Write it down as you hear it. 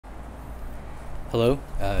Hello,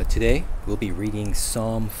 today we'll be reading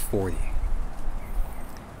Psalm 40.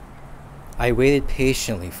 I waited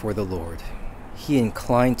patiently for the Lord. He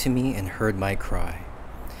inclined to me and heard my cry.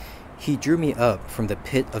 He drew me up from the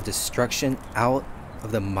pit of destruction, out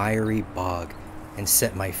of the miry bog, and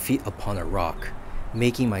set my feet upon a rock,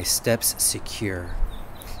 making my steps secure.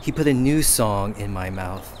 He put a new song in my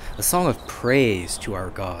mouth, a song of praise to our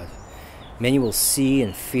God. Many will see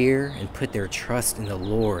and fear and put their trust in the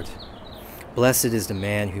Lord. Blessed is the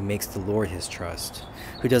man who makes the Lord his trust,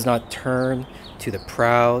 who does not turn to the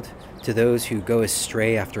proud, to those who go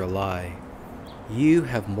astray after a lie. You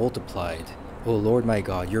have multiplied, O Lord my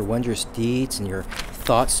God, your wondrous deeds and your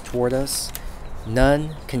thoughts toward us.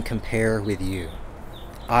 None can compare with you.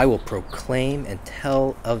 I will proclaim and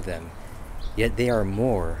tell of them, yet they are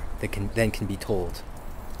more than can be told.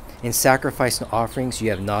 In sacrifice and offerings you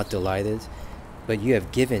have not delighted, but you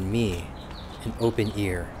have given me an open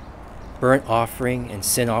ear. Burnt offering and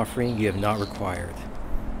sin offering you have not required.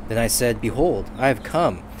 Then I said, Behold, I have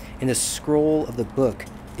come. In the scroll of the book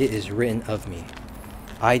it is written of me.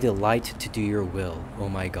 I delight to do your will, O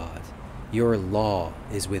my God. Your law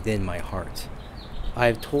is within my heart. I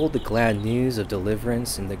have told the glad news of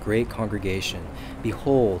deliverance in the great congregation.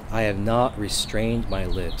 Behold, I have not restrained my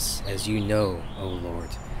lips, as you know, O Lord.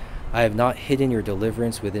 I have not hidden your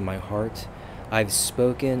deliverance within my heart. I have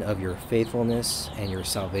spoken of your faithfulness and your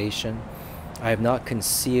salvation. I have not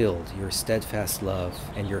concealed your steadfast love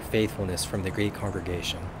and your faithfulness from the great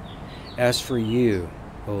congregation. As for you,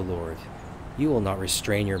 O Lord, you will not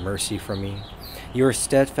restrain your mercy from me. Your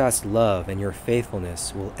steadfast love and your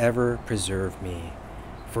faithfulness will ever preserve me.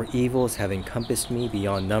 For evils have encompassed me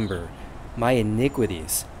beyond number. My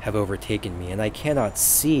iniquities have overtaken me, and I cannot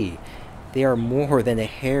see. They are more than the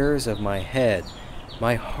hairs of my head.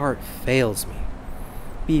 My heart fails me.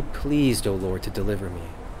 Be pleased, O Lord, to deliver me.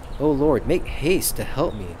 O Lord, make haste to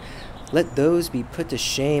help me. Let those be put to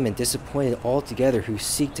shame and disappointed altogether who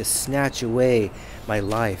seek to snatch away my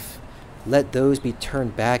life. Let those be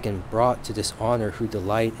turned back and brought to dishonor who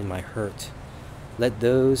delight in my hurt. Let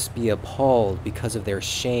those be appalled because of their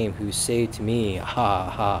shame who say to me, Ha,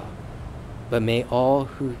 ha. But may all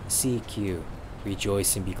who seek you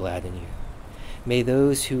rejoice and be glad in you. May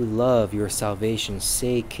those who love your salvation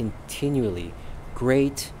say continually,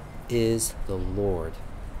 Great is the Lord.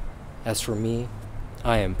 As for me,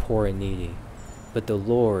 I am poor and needy, but the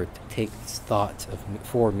Lord takes thought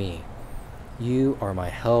for me. You are my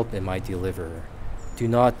help and my deliverer. Do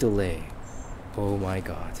not delay, O my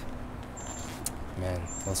God. Amen.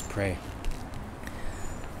 Let's pray.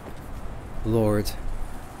 Lord,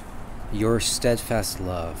 your steadfast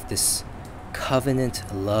love, this covenant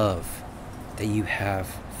love that you have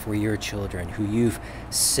for your children, who you've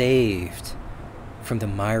saved from the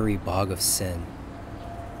miry bog of sin.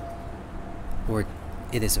 Lord,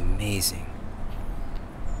 it is amazing.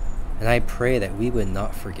 And I pray that we would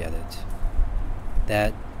not forget it,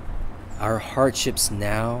 that our hardships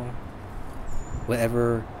now,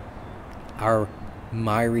 whatever our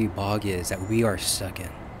miry bog is that we are stuck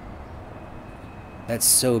in, that's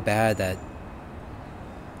so bad that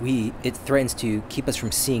it threatens to keep us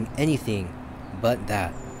from seeing anything but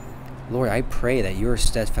that. Lord, I pray that your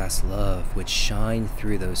steadfast love would shine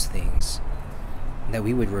through those things, and that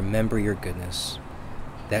we would remember your goodness,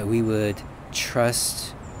 that we would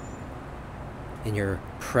trust in your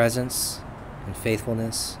presence and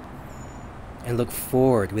faithfulness, and look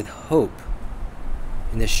forward with hope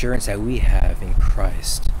in the assurance that we have in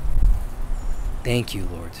Christ. Thank you,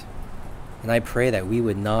 Lord. And I pray that we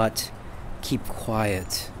would not keep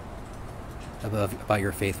quiet about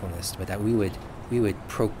your faithfulness, but that we would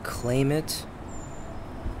proclaim it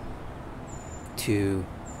to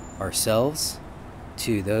ourselves,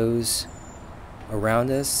 to those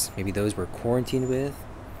around us, maybe those we're quarantined with,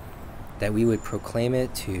 that we would proclaim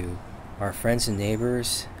it to our friends and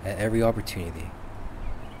neighbors at every opportunity.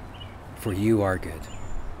 For you are good.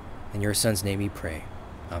 In your Son's name we pray.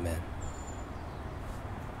 Amen.